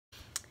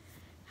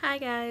Hi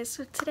guys,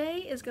 so today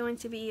is going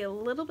to be a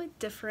little bit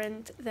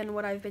different than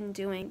what I've been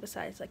doing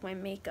besides like my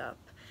makeup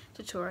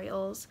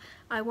tutorials.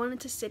 I wanted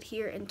to sit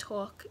here and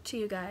talk to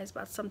you guys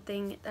about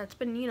something that's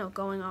been,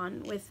 going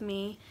on with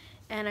me,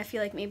 and I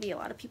feel like maybe a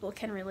lot of people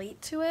can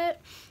relate to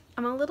it.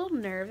 I'm a little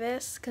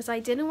nervous because I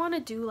didn't want to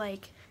do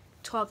like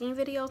talking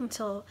videos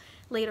until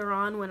later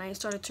on when I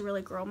started to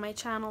really grow my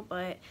channel,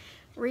 but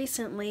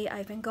recently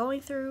I've been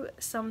going through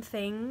some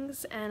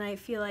things and I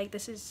feel like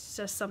this is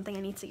just something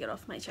I need to get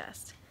off my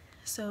chest.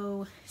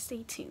 So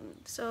stay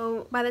tuned.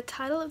 So by the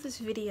title of this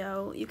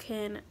video, you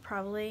can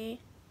probably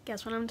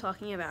guess what I'm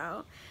talking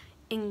about: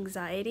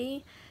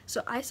 anxiety.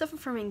 So I suffer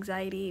from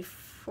anxiety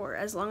for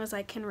as long as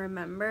I can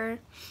remember.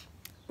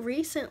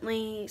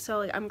 Recently,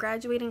 so I'm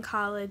graduating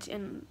college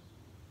in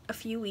a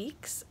few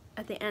weeks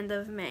at the end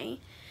of May,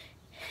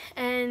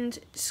 and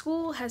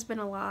school has been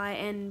a lot,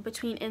 and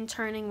between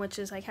interning, which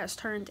is like has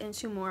turned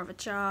into more of a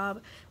job,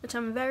 which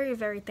I'm very,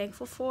 very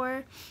thankful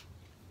for,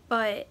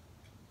 but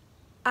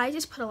I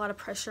just put a lot of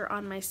pressure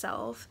on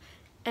myself,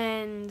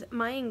 and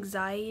my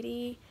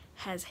anxiety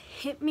has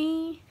hit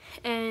me,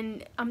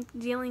 and I'm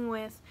dealing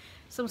with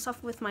some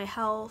stuff with my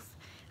health.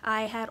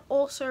 I had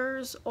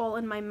ulcers all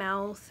in my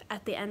mouth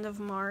at the end of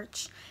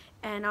March,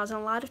 and I was in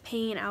a lot of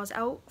pain. I was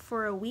out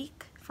for a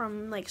week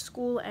from like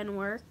school and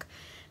work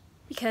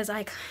because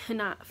I could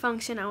not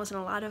function. I was in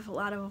a lot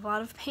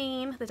of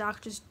pain. The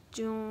doctors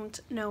don't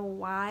know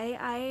why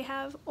I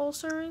have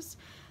ulcers,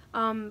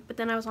 but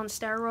then I was on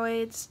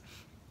steroids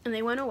and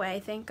they went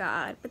away, thank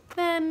God. But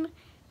then,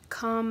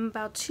 come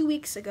about 2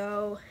 weeks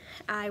ago,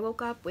 I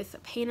woke up with a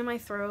pain in my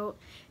throat,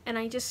 and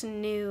I just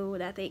knew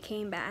that they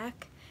came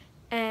back.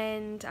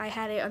 And I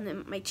had it under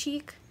my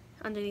cheek,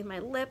 underneath my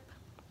lip,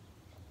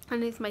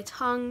 underneath my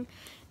tongue,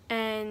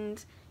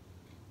 and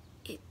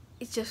it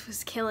just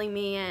was killing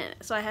me. And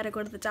so I had to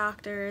go to the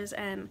doctors,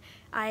 and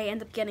I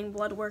ended up getting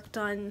blood work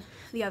done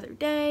the other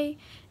day,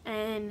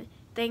 and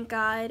thank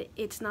God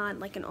it's not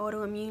like an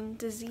autoimmune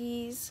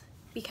disease,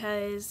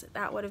 because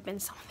that would have been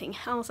something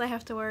else I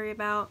have to worry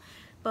about.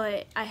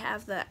 But I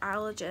have the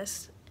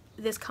allergist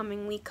this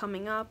coming week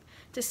coming up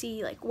to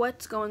see like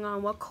what's going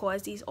on, what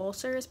caused these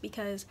ulcers,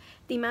 because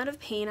the amount of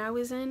pain I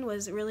was in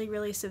was really,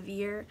 really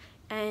severe.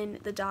 And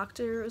the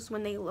doctors,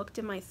 when they looked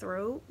in my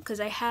throat, because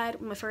I had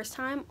my first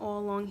time all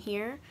along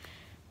here,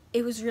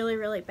 it was really,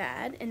 really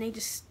bad, and they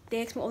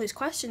asked me all these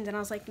questions, and I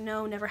was like,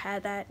 no, never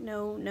had that,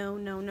 no, no,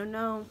 no, no,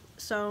 no.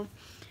 So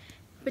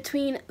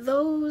between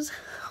those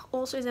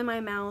ulcers in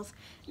my mouth,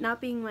 not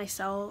being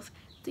myself,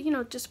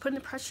 just putting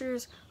the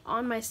pressures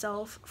on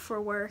myself for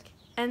work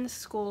and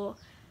school,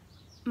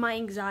 my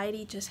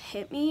anxiety just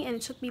hit me, and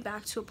it took me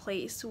back to a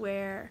place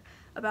where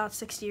about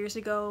 6 years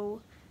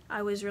ago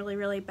I was really,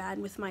 really bad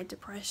with my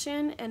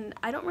depression. And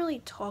I don't really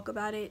talk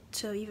about it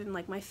to even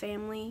like my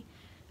family.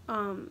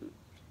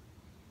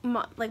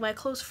 My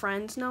close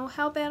friends know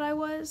how bad I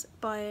was,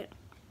 but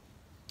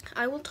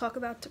I will talk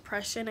about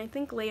depression, I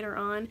think, later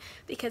on,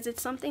 because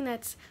it's something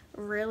that's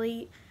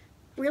really,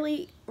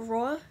 really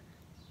raw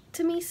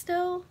to me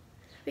still,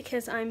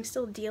 because I'm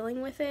still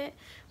dealing with it.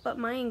 But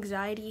my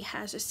anxiety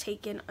has just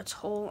taken a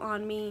toll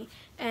on me,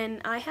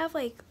 and I have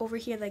like over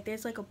here, like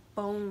there's like a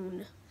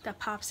bone that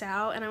pops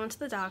out, and I went to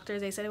the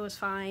doctors. They said it was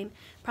fine,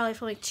 probably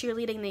from like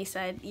cheerleading, they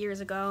said years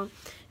ago.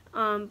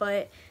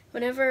 But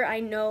whenever I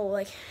know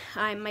like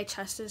my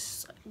chest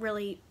is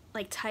really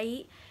like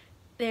tight,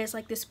 there's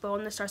like this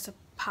bone that starts to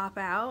pop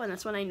out, and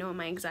that's when I know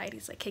my anxiety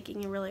is like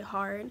kicking in really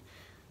hard.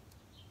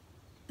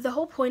 The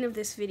whole point of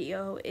this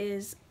video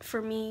is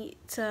for me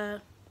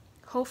to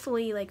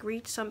hopefully like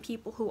reach some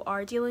people who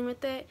are dealing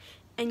with it,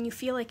 and you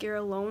feel like you're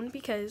alone,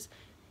 because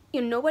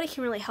nobody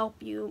can really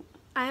help you.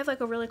 I have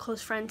like a really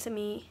close friend to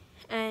me,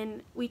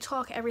 and we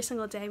talk every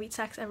single day, we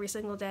text every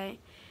single day,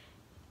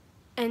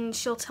 and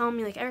she'll tell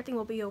me like everything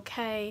will be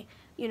okay,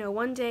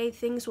 one day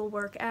things will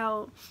work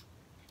out.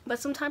 But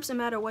sometimes no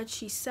matter what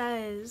she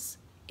says,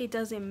 it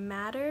doesn't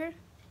matter,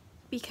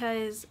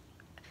 because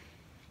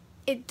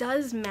it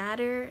does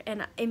matter,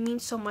 and it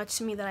means so much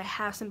to me that I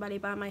have somebody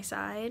by my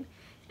side,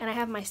 and I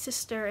have my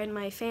sister and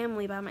my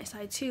family by my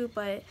side too.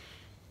 But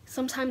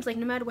sometimes, like,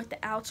 no matter what the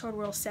outside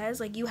world says,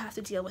 like, you have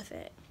to deal with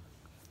it.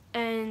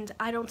 And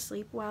I don't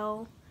sleep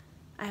well.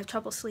 I have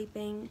trouble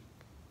sleeping,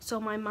 so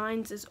my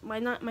mind is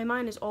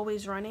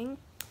always running.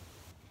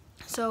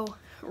 So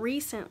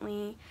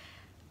recently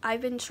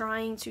I've been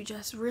trying to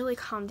just really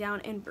calm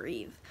down and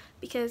breathe,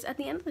 because at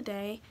the end of the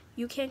day,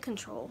 you can't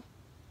control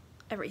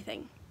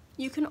everything.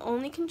 You can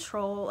only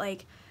control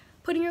like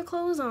putting your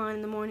clothes on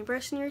in the morning,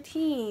 brushing your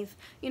teeth.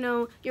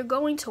 You're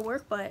going to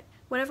work, but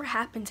whatever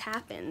happens,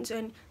 happens.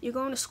 And you're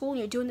going to school and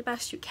you're doing the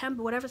best you can,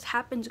 but whatever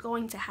happens is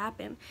going to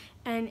happen.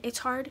 And it's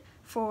hard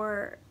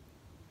for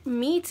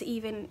me to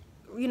even,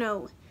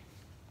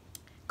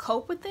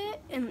 cope with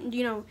it and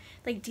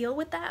like deal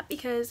with that,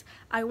 because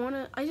I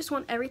just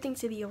want everything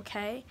to be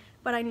okay,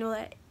 but I know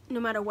that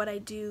no matter what I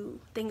do,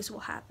 things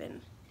will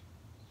happen.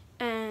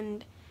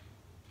 And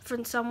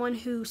for someone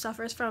who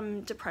suffers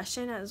from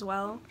depression as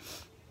well,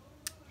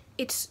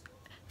 it's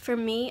for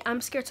me,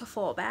 I'm scared to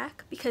fall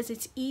back because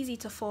it's easy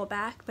to fall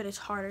back, but it's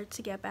harder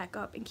to get back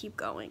up and keep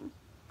going.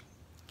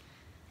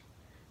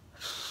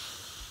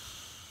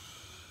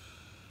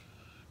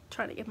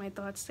 Trying to get my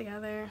thoughts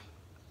together.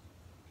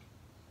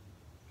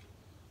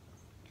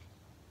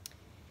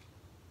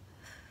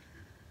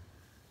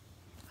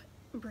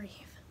 Breathe.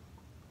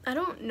 I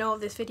don't know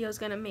if this video is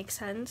gonna make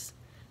sense,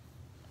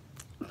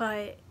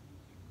 but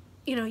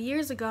you know,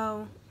 years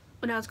ago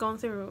when I was going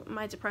through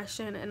my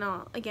depression, and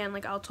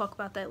I'll talk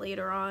about that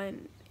later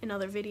on in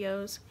other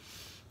videos,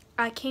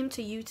 I came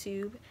to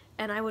YouTube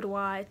and I would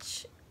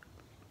watch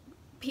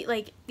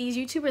like these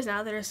YouTubers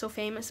now that are so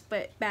famous,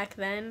 but back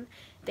then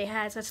they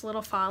had such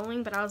little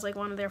following, but I was like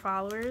one of their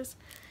followers.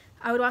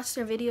 I would watch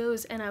their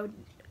videos and I would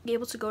be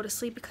able to go to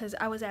sleep because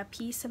I was at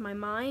peace in my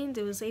mind.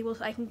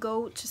 I can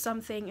go to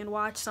something and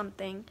watch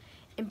something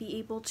and be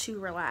able to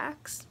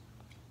relax.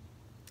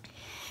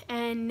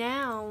 And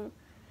now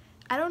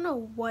I don't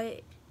know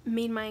what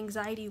made my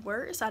anxiety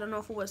worse. I don't know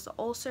if it was the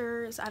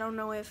ulcers. I don't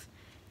know if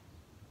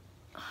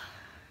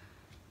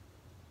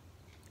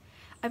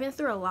I've been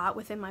through a lot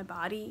within my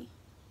body,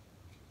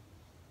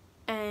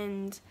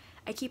 and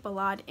I keep a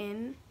lot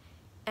in,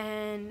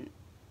 and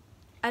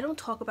I don't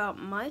talk about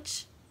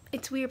much.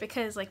 It's weird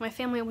because like my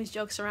family always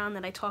jokes around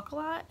that I talk a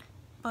lot,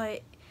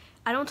 but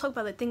I don't talk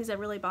about the things that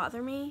really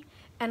bother me,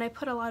 and I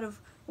put a lot of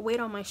weight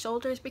on my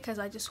shoulders because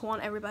I just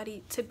want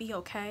everybody to be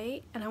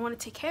okay, and I want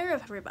to take care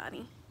of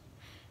everybody.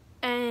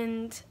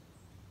 And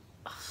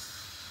I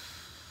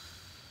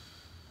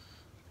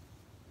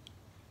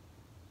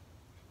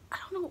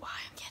don't know why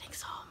I'm getting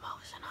so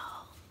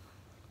emotional.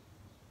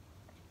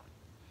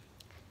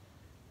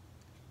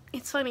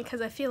 It's funny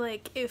because I feel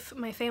like if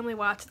my family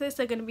watches this,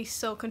 they're gonna be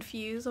so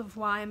confused of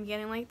why I'm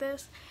getting like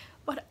this.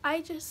 But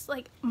I just,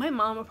 like, my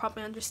mom will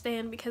probably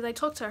understand because I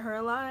talk to her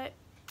a lot,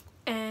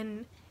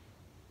 and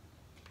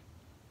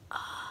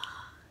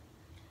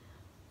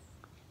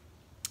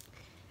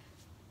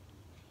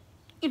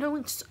you know,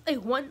 it's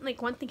like one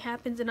thing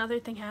happens, another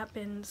thing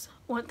happens,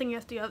 one thing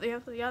after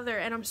the other,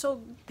 and I'm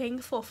so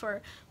thankful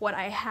for what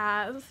I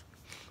have.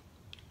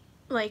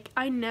 Like,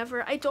 I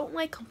don't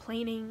like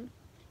complaining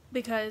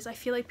because I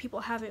feel like people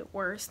have it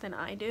worse than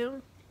I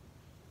do.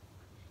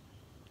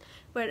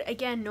 But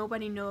again,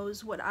 nobody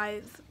knows what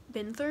I've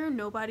been through.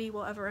 Nobody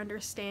will ever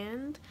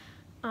understand.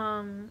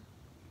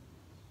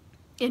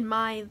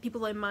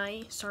 People in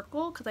my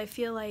circle, because I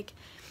feel like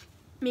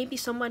maybe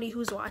somebody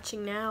who's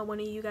watching now, one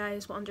of you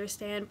guys will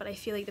understand, but I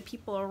feel like the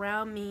people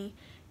around me,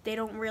 they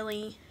don't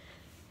really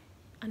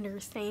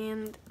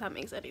understand, if that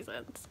makes any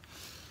sense.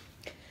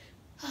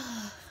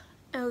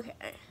 Okay.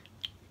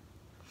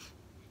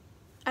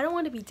 I don't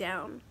want to be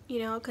down, you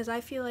know, because I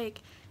feel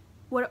like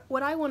what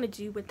I want to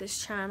do with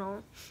this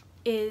channel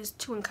is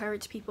to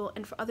encourage people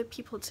and for other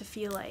people to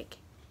feel like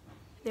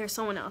there's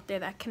someone out there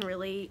that can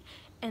relate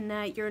and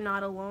that you're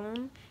not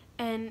alone.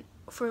 And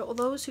for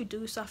those who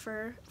do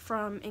suffer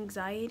from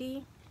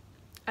anxiety,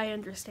 I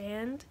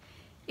understand.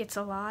 It's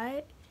a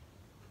lot.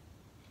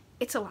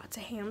 It's a lot to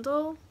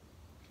handle.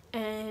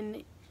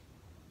 And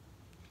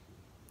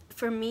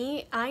for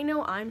me, I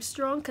know I'm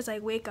strong because I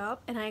wake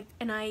up and I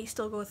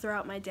still go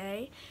throughout my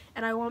day.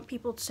 And I want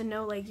people to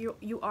know, like,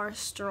 you are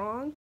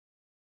strong.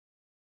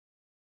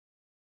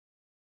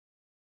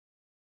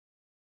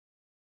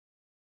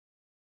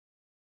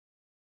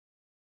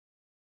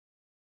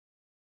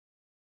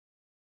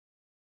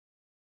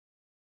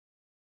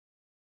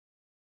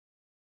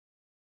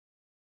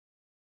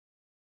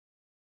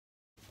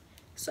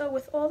 So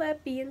with all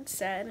that being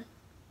said,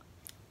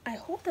 I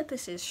hope that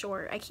this is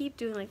short. I keep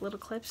doing like little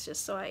clips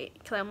just so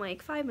cause I'm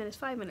like 5 minutes.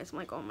 I'm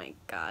like, oh my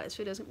god, this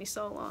video's gonna be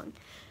so long.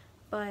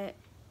 But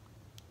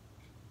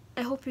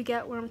I hope you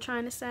get what I'm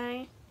trying to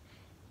say.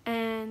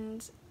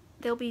 And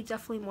there'll be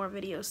definitely more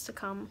videos to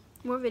come.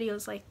 More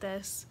videos like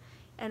this.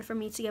 And for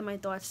me to get my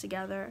thoughts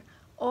together.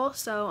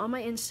 Also, on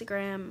my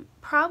Instagram,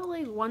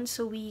 probably once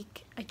a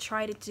week, I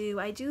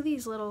do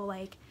these little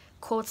like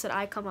quotes that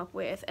I come up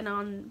with. And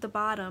on the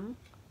bottom,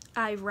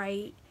 I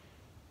write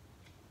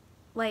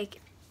like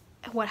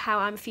how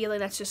I'm feeling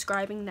that's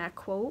describing that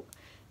quote.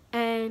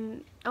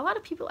 And a lot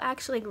of people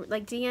actually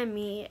like DM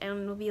me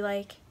and will be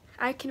like,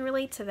 I can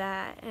relate to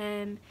that,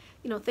 and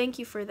you know, thank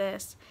you for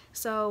this.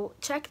 So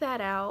check that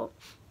out.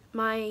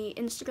 My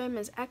Instagram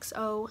is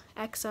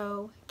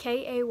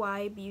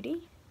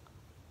xoxokaybeauty,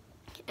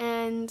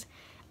 and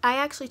I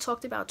actually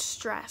talked about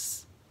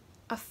stress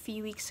a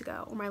few weeks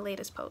ago on my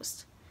latest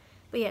post.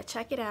 But yeah,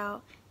 check it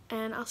out,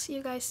 and I'll see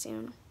you guys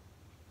soon.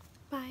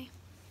 Bye.